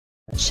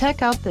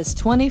Check out this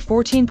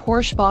 2014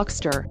 Porsche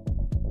Boxster.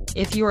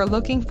 If you are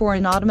looking for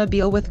an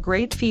automobile with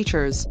great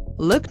features,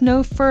 look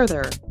no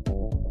further.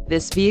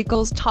 This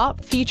vehicle's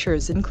top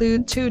features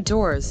include 2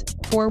 doors,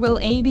 4-wheel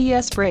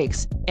ABS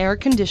brakes, air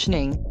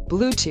conditioning,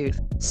 Bluetooth,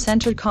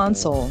 center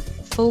console,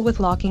 full with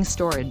locking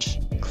storage,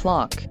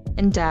 clock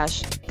and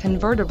dash,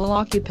 convertible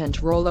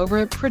occupant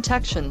rollover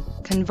protection,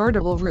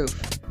 convertible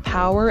roof,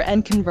 power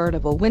and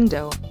convertible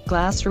window,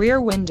 glass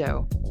rear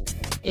window.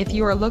 If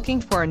you are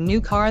looking for a new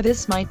car,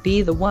 this might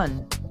be the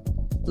one.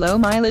 Low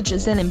mileage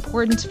is an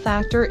important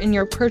factor in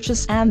your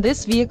purchase, and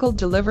this vehicle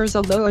delivers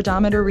a low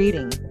odometer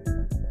reading.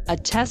 A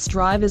test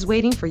drive is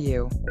waiting for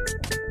you.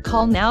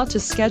 Call now to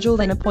schedule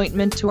an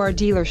appointment to our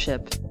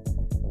dealership.